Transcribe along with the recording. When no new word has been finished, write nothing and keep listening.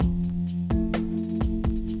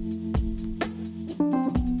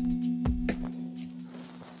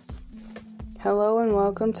Hello and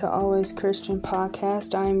welcome to Always Christian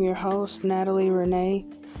Podcast. I am your host, Natalie Renee,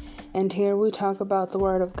 and here we talk about the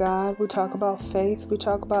Word of God, we talk about faith, we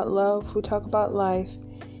talk about love, we talk about life,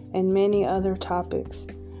 and many other topics.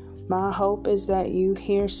 My hope is that you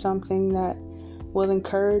hear something that will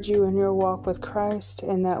encourage you in your walk with Christ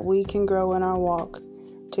and that we can grow in our walk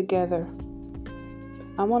together.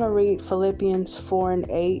 I want to read Philippians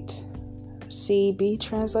 4:8, CEB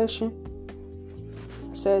translation.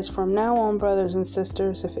 It says, "From now on, brothers and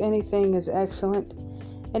sisters, if anything is excellent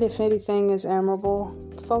and if anything is admirable,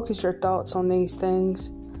 focus your thoughts on these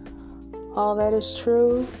things. All that is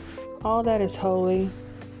true, all that is holy,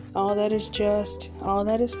 all that is just, all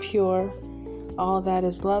that is pure, all that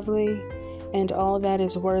is lovely, and all that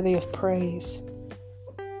is worthy of praise."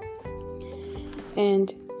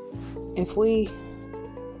 And if we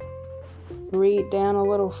read down a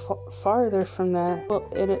little farther from that,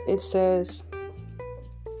 it says,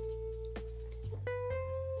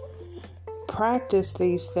 "Practice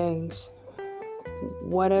these things,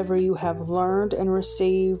 whatever you have learned and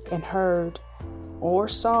received and heard or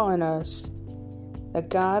saw in us. The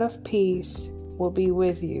God of peace will be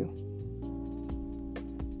with you."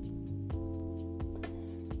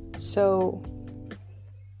 So,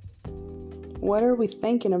 what are we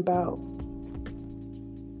thinking about?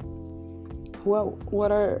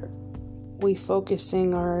 What are we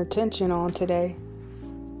focusing our attention on today?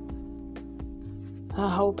 I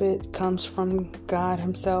hope it comes from God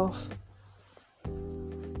Himself.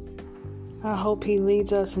 I hope He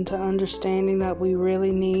leads us into understanding that we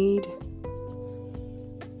really need.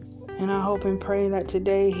 And I hope and pray that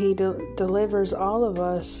today He delivers all of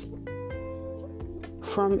us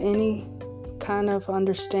from any kind of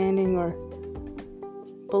understanding or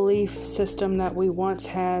belief system that we once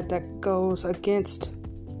had that goes against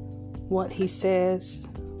what He says.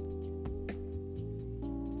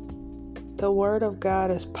 The Word of God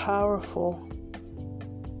is powerful,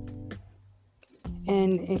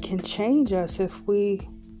 and it can change us if we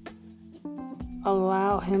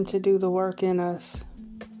allow Him to do the work in us.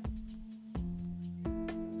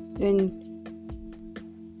 And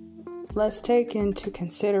let's take into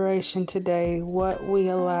consideration today what we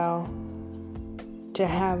allow to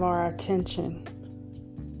have our attention.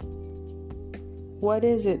 What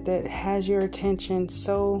is it that has your attention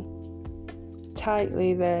so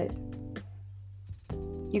tightly that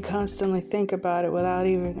you constantly think about it without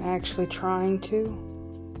even actually trying to?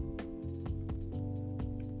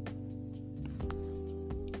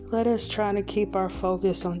 Let us try to keep our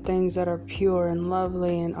focus on things that are pure and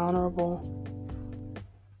lovely and honorable.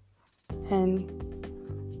 And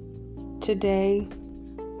today,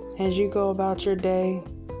 as you go about your day,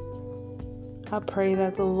 I pray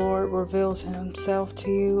that the Lord reveals Himself to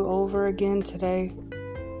you over again today,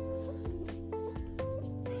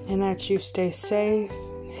 and that you stay safe,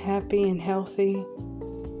 happy, and healthy.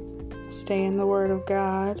 Stay in the Word of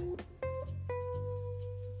God.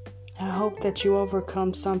 I hope that you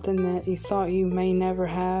overcome something that you thought you may never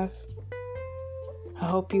have. I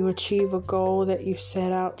hope you achieve a goal that you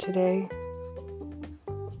set out today.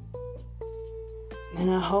 And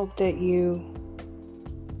I hope that you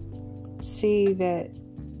see that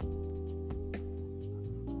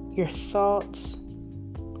your thoughts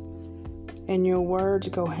and your words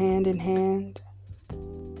go hand in hand.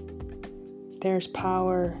 There's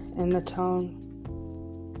power in the tongue.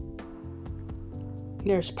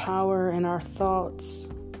 There's power in our thoughts.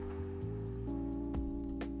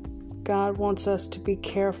 God wants us to be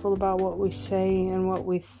careful about what we say and what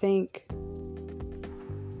we think.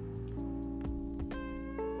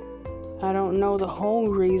 I don't know the whole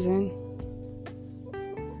reason,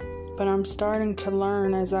 but I'm starting to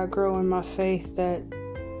learn as I grow in my faith that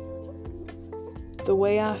the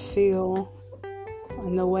way I feel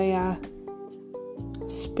and the way I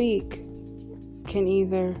speak can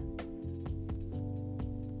either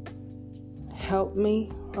help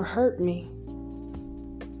me or hurt me.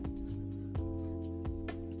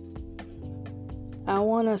 I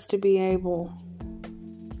want us to be able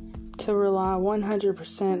to rely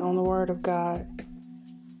 100% on the Word of God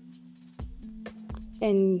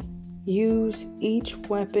and use each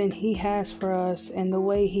weapon He has for us and the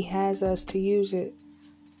way He has us to use it.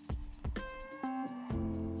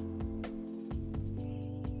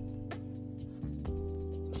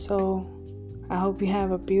 So, I hope you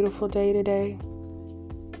have a beautiful day today.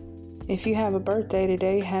 If you have a birthday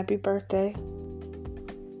today, happy birthday.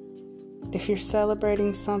 If you're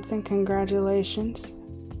celebrating something, congratulations.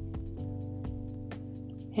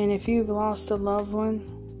 And if you've lost a loved one,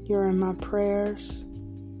 you're in my prayers.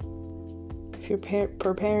 If you're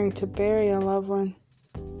preparing to bury a loved one,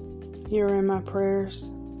 you're in my prayers.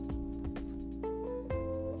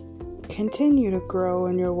 continue to grow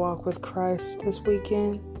in your walk with Christ this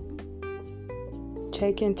weekend.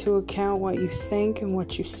 Take into account what you think and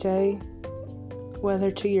what you say,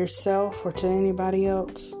 whether to yourself or to anybody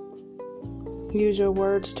else. Use your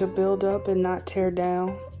words to build up and not tear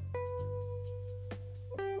down.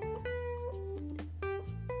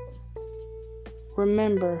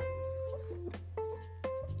 Remember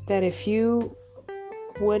that if you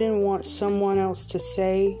wouldn't want someone else to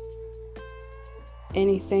say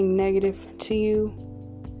anything negative to you,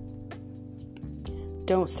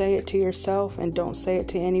 don't say it to yourself and don't say it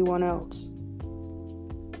to anyone else.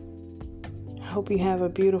 I hope you have a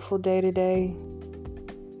beautiful day today.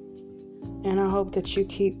 And I hope that you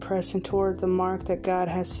keep pressing toward the mark that God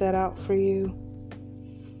has set out for you.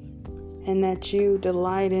 And that you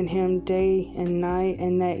delight in Him day and night.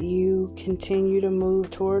 And that you continue to move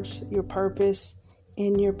towards your purpose,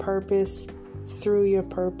 in your purpose, through your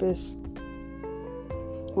purpose.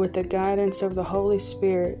 With the guidance of the Holy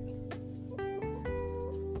Spirit.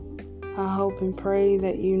 I hope and pray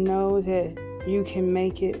that you know that you can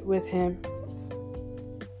make it with Him.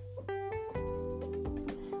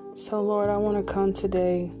 So Lord, I want to come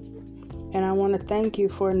today and I want to thank you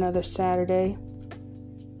for another Saturday.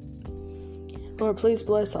 Lord, please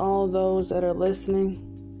bless all those that are listening.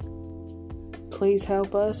 Please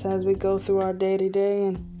help us as we go through our day to day,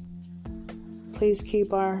 and please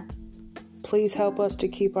help us to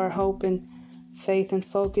keep our hope and faith and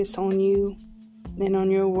focus on you and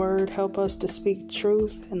on your word. Help us to speak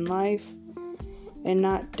truth and life and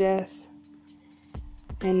not death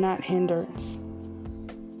and not hindrance.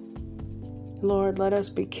 Lord, let us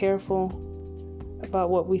be careful about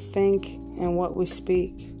what we think and what we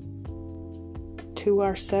speak to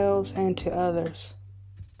ourselves and to others.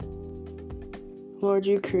 Lord,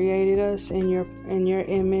 you created us in your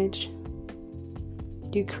image.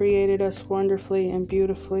 You created us wonderfully and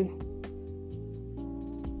beautifully.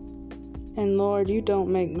 And Lord, you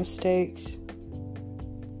don't make mistakes.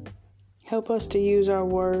 Help us to use our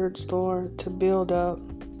words, Lord, to build up.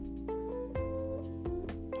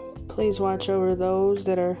 Please watch over those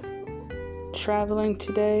that are traveling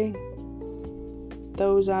today,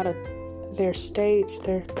 those out of their states,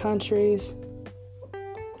 their countries,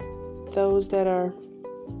 those that are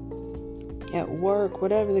at work,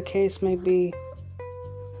 whatever the case may be.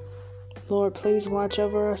 Lord, please watch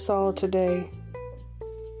over us all today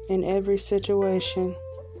in every situation.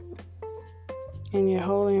 In your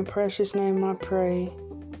holy and precious name I pray.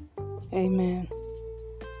 Amen.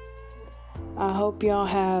 I hope y'all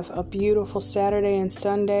have a beautiful Saturday and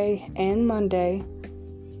Sunday and Monday.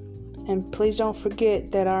 And please don't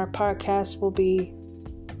forget that our podcast will be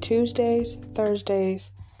Tuesdays,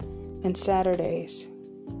 Thursdays, and Saturdays.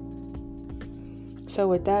 So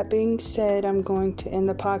with that being said, I'm going to end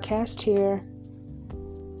the podcast here.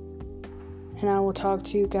 And I will talk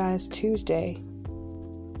to you guys Tuesday.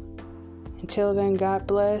 Until then, God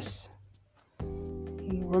bless.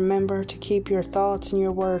 Remember to keep your thoughts and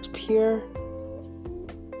your words pure.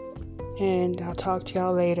 And I'll talk to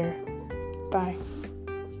y'all later. Bye.